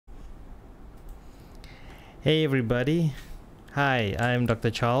Hey everybody, hi, I'm Dr.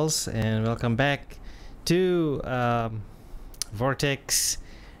 Charles and welcome back to Vortex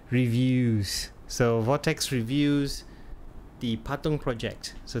Reviews. So Vortex reviews the Patung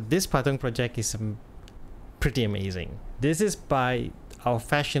project. So this Patung project is pretty amazing. This is by our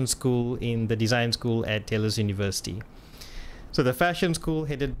fashion school in the design school at Taylor's University. So the fashion school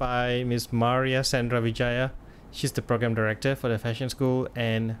headed by Ms. Maria Sandra Vijaya, she's the program director for the fashion school,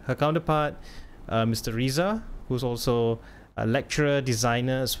 and her counterpart Mr. Riza, who's also a lecturer,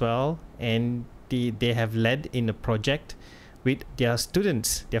 designer as well, and they have led in a project with their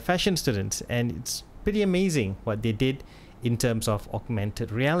students, their fashion students, and it's pretty amazing what they did in terms of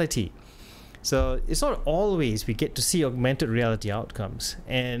augmented reality. So it's not always we get to see augmented reality outcomes,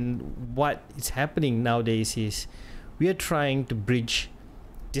 and what is happening nowadays is we are trying to bridge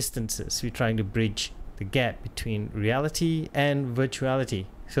distances. We're trying to bridge the gap between reality and virtuality.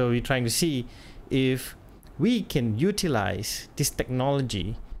 So we're trying to see if we can utilize this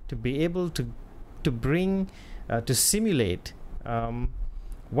technology to be able to bring to simulate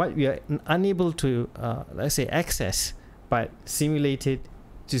what we are unable to let's say access, but simulate it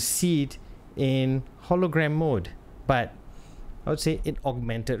to see it in hologram mode, but I would say in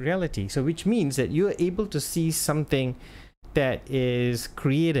augmented reality. So which means that you're able to see something that is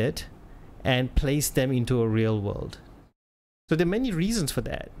created and place them into a real world. So there are many reasons for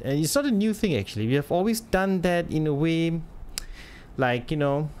that, and it's not a new thing actually. We have always done that in a way, like, you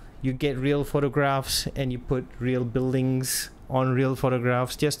know, you get real photographs and you put real buildings on real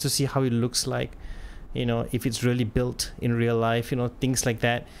photographs just to see how it looks like, you know, if it's really built in real life, you know, things like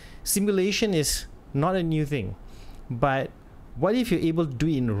that. Simulation is not a new thing, but what if you're able to do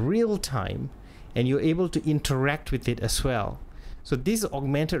it in real time and you're able to interact with it as well? So this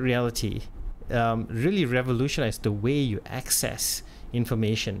augmented reality really revolutionized the way you access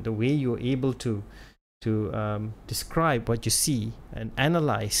information, the way you're able to describe what you see and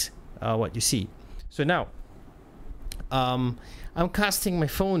analyze what you see. So now I'm casting my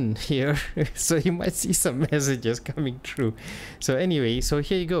phone here, so you might see some messages coming through. So anyway, so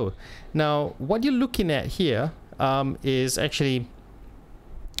here you go. Now what you're looking at here is actually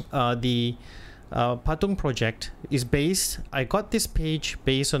the Patung project is based. I got this page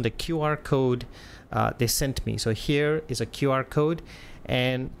based on the QR code they sent me. So here is a QR code,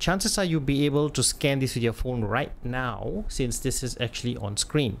 and chances are you'll be able to scan this with your phone right now, since this is actually on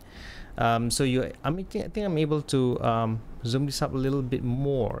screen. So I think I'm able to zoom this up a little bit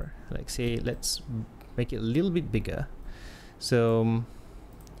more. Like, say, let's make it a little bit bigger. So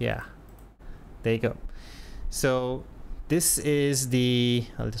yeah, there you go. So this is the,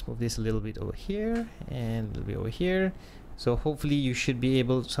 I'll just move this a little bit over here and a little bit over here. So hopefully you should be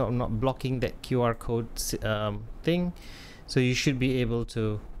able, so I'm not blocking that QR code thing. So you should be able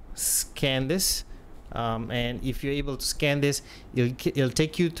to scan this. And if you're able to scan this, it'll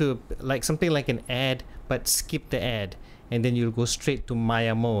take you to like something like an ad, but skip the ad. And then you'll go straight to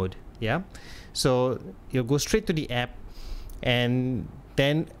Maya mode. Yeah. So you'll go straight to the app. And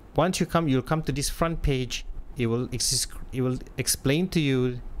then once you'll come to this front page. It will explain to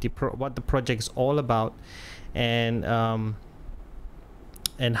you what the project is all about, and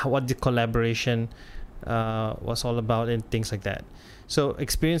what the collaboration was all about, and things like that. So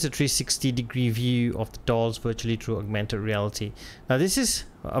experience a 360-degree view of the dolls virtually through augmented reality. Now this is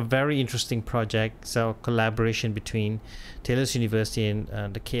a very interesting project. So collaboration between Taylor's University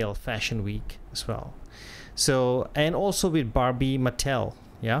and the KL Fashion Week as well. So, and also with Barbie Mattel.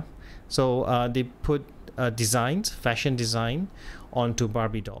 Yeah. So they put designs, fashion design, onto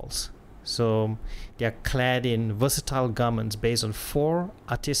Barbie dolls. So they are clad in versatile garments based on 4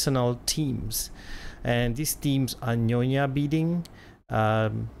 artisanal themes, and these themes are nyonya beading,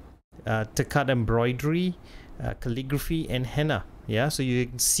 takat embroidery, calligraphy, and henna. Yeah, so you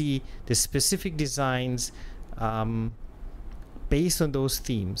can see the specific designs based on those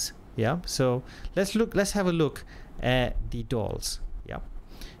themes. Yeah, so let's have a look at the dolls. Yeah.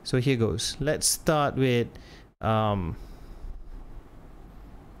 So here goes. Let's start with Noor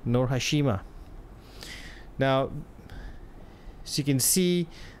Hashima. Now, as you can see,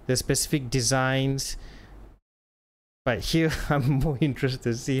 the specific designs, but here I'm more interested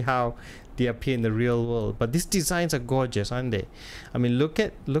to see how they appear in the real world. But these designs are gorgeous, aren't they? I mean, look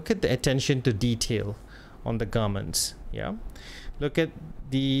at the attention to detail on the garments. Yeah, look at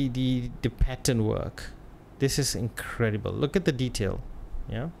the pattern work. This is incredible. Look at the detail.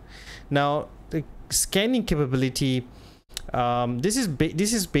 Yeah. Now the scanning capability. This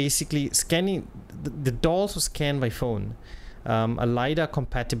is basically scanning. The dolls were scanned by phone, a LiDAR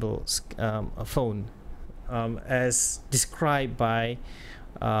compatible phone, as described by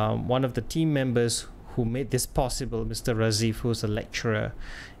one of the team members who made this possible, Mr. Razif, who's a lecturer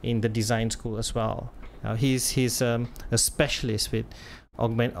in the design school as well. He's a specialist with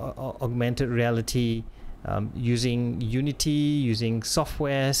augmented reality, using Unity, using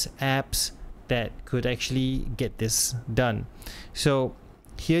softwares, apps that could actually get this done. So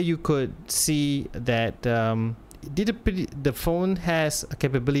here you could see that the phone has a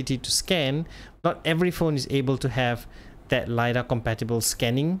capability to scan. Not every phone is able to have that LiDAR compatible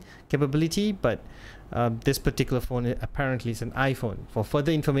scanning capability, but this particular phone apparently is an iPhone. For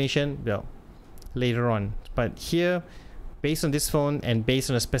further information, well, later on. But here, based on this phone and based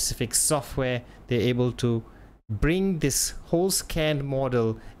on a specific software, they're able to bring this whole scanned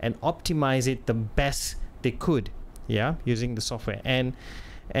model and optimize it the best they could, yeah, using the software. And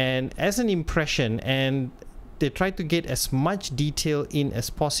as an impression, and they try to get as much detail in as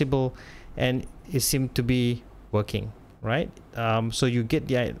possible, and it seemed to be working, right? So you get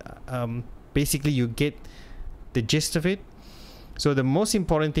the basically you get the gist of it. So the most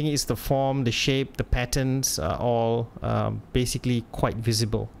important thing is the form, the shape, the patterns are all basically quite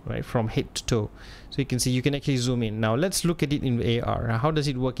visible, right, from head to toe. So you can see, you can actually zoom in. Now let's look at it in AR. How does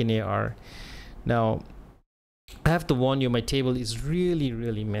it work in AR? Now I have to warn you, my table is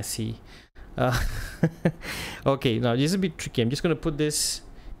really messy. Okay, now this is a bit tricky. I'm just going to put this.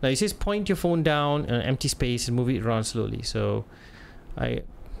 Now it says point your phone down in an empty space and move it around slowly. So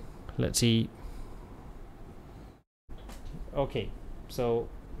let's see. Okay, so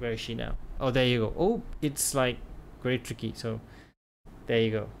where is she now? Oh, there you go. Oh, it's like very tricky. So there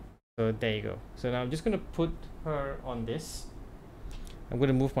you go. So there you go. So now I'm just going to put her on this. I'm going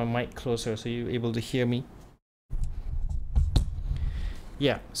to move my mic closer so you're able to hear me.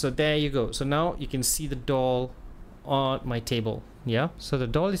 Yeah, so there you go. So now you can see the doll on my table. Yeah, so the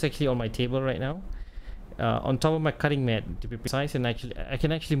doll is actually on my table right now, on top of my cutting mat to be precise. And actually I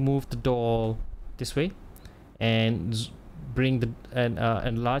can actually move the doll this way and bring the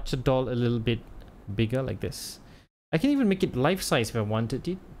enlarge the doll a little bit bigger like this. I can even make it life size if I wanted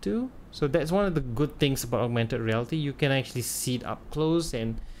it to. So that's one of the good things about augmented reality. You can actually see it up close,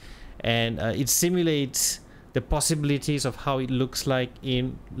 and it simulates the possibilities of how it looks like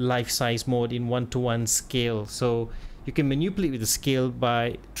in life size mode in 1:1 scale. So you can manipulate with the scale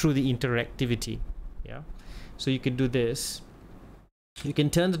through the interactivity. Yeah, so you can do this. You can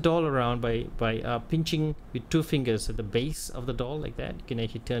turn the doll around by pinching with 2 fingers at the base of the doll like that. You can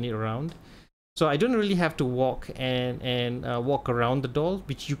actually turn it around. So I don't really have to walk and walk around the doll,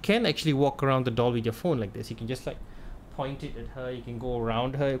 which you can actually walk around the doll with your phone like this. You can just like point it at her. You can go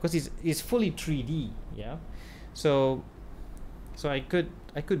around her because it's fully 3D. Yeah, so I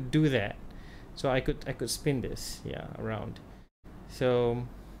could do that. So I could spin this, yeah, around. So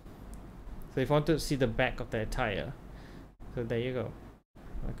if I want to see the back of the attire, so there you go.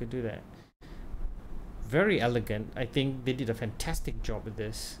 I could do that. Very elegant. I think they did a fantastic job with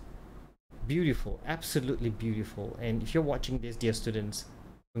this. Beautiful, absolutely beautiful. And if you're watching this, dear students,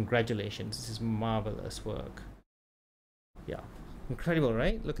 congratulations. This is marvelous work. Yeah, incredible,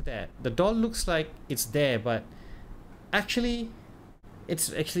 right? Look at that. The doll looks like it's there, but actually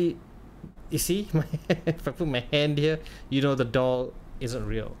it's actually, you see, if I put my hand here, you know the doll isn't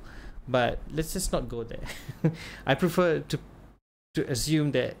real. But let's just not go there. I prefer to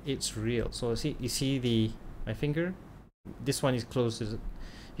assume that it's real. So see, you see my finger, this one is close.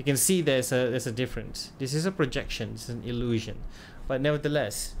 You can see there's a difference. This is a projection, it's an illusion. But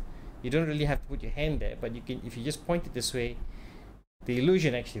nevertheless, you don't really have to put your hand there, but you can, if you just point it this way, the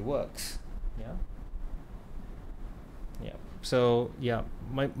illusion actually works. Yeah, yeah. So yeah,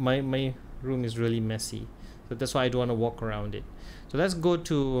 my room is really messy, so that's why I don't want to walk around it. So let's go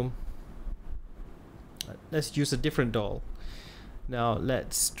to, let's use a different doll. Now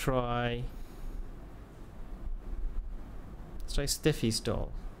let's try Steffi's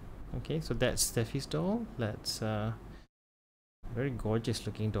doll. Okay, so that's Steffi's doll. Let's very gorgeous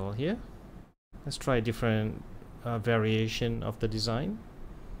looking doll here. Let's try a different variation of the design.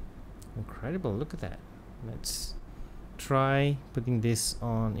 Incredible, look at that. Let's try putting this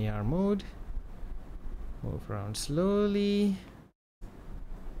on AR mode. Move around slowly.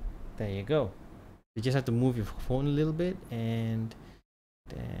 There you go. You just have to move your phone a little bit and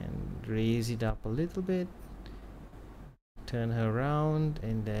then raise it up a little bit, turn her around,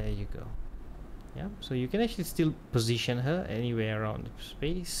 and there you go. Yeah, so you can actually still position her anywhere around the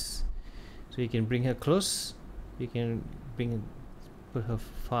space. So you can bring her close, you can put her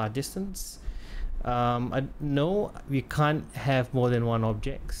far distance. No, we can't have more than one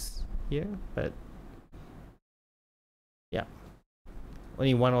objects here, but yeah,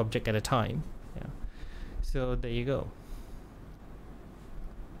 only one object at a time. Yeah, so there you go.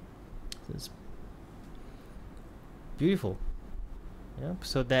 beautiful. Yep,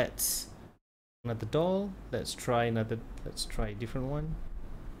 so that's another doll. Let's try a different one.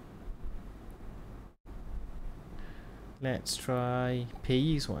 Let's try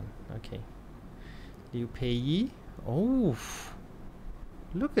Peiyi's one. Okay, Liu Peiyi. Oh,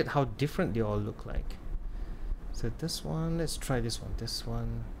 look at how different they all look like. So this one, let's try this one. This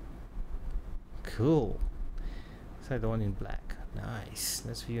one, cool. So the one in black. Nice.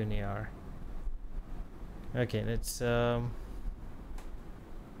 Let's view an AR. Okay, let's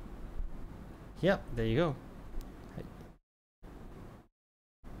yep, there you go.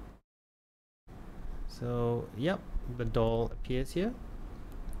 So yep, the doll appears here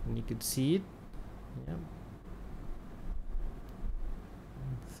and you could see it. Yep.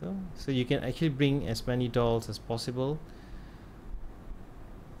 So you can actually bring as many dolls as possible.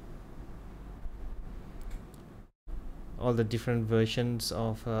 All the different versions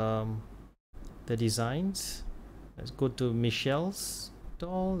of the designs. Let's go to Michelle's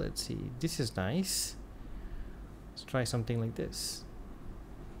doll. Let's see, this is nice. Let's try something like this.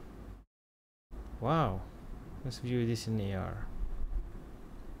 Wow, let's view this in AR.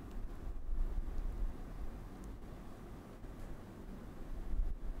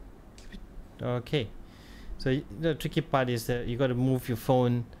 Okay, so the tricky part is that you got to move your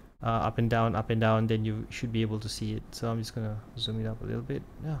phone up and down, then you should be able to see it. So I'm just gonna zoom it up a little bit.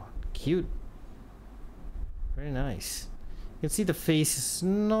 Oh, cute, very nice. You can see the face is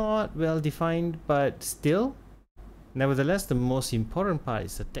not well defined, but still, nevertheless, the most important part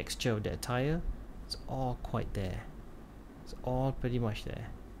is the texture of the attire. It's all quite there. It's all pretty much there.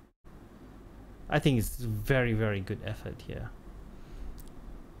 I think it's very, very good effort here.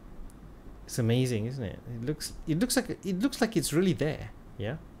 It's amazing, isn't it? It looks like it's really there.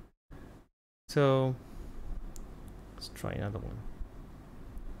 Yeah. So let's try another one.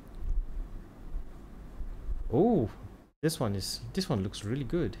 Oh, this one looks really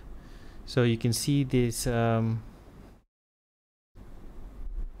good. So you can see this. There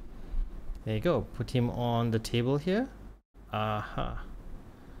you go. Put him on the table here. Aha.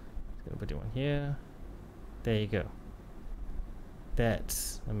 Gonna put him on here. There you go.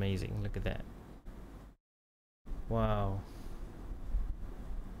 That's amazing. Look at that. Wow.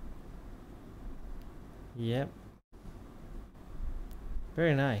 Yep.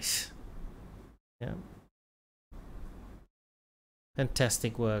 Very nice. Yep.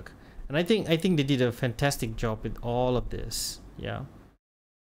 Fantastic work. And I think they did a fantastic job with all of this. Yeah.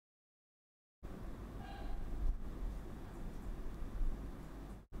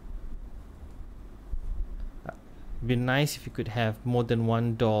 It'd be nice if you could have more than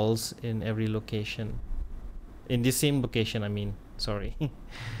one dolls in every location. In the same location, I mean. Sorry.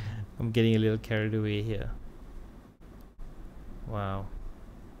 I'm getting a little carried away here. Wow.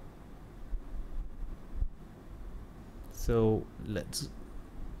 So you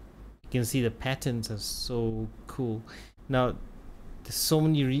can see the patterns are so cool. Now there's so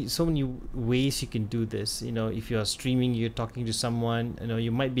many ways you can do this. You know, if you are streaming, you're talking to someone, you know,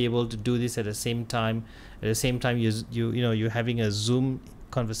 you might be able to do this at the same time. At the same time, you're having a Zoom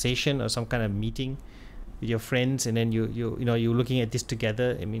conversation or some kind of meeting with your friends, and then you're looking at this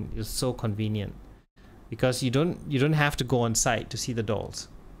together. I mean, it's so convenient because you don't have to go on site to see the dolls.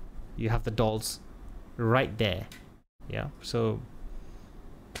 You have the dolls right there. Yeah, so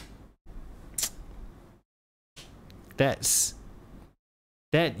that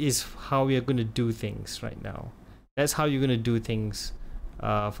is how we are going to do things right now. That's how you're going to do things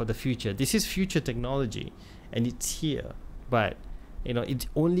for the future. This is future technology and it's here, but you know, it's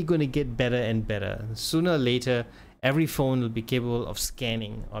only going to get better and better. Sooner or later, every phone will be capable of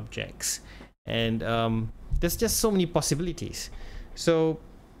scanning objects, and there's just so many possibilities. So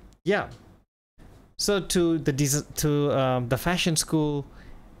yeah, so to the fashion school,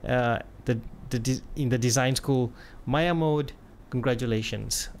 in the design school, Maya Mode,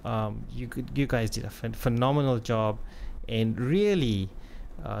 congratulations. You guys did a phenomenal job in really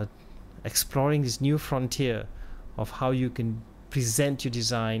exploring this new frontier of how you can present your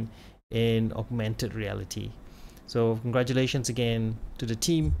design in augmented reality. So congratulations again to the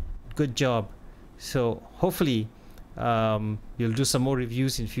team. Good job. So hopefully you'll do some more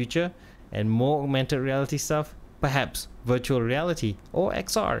reviews in future and more augmented reality stuff, perhaps virtual reality or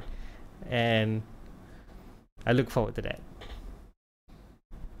XR, and I look forward to that.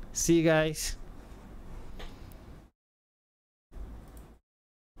 See you guys.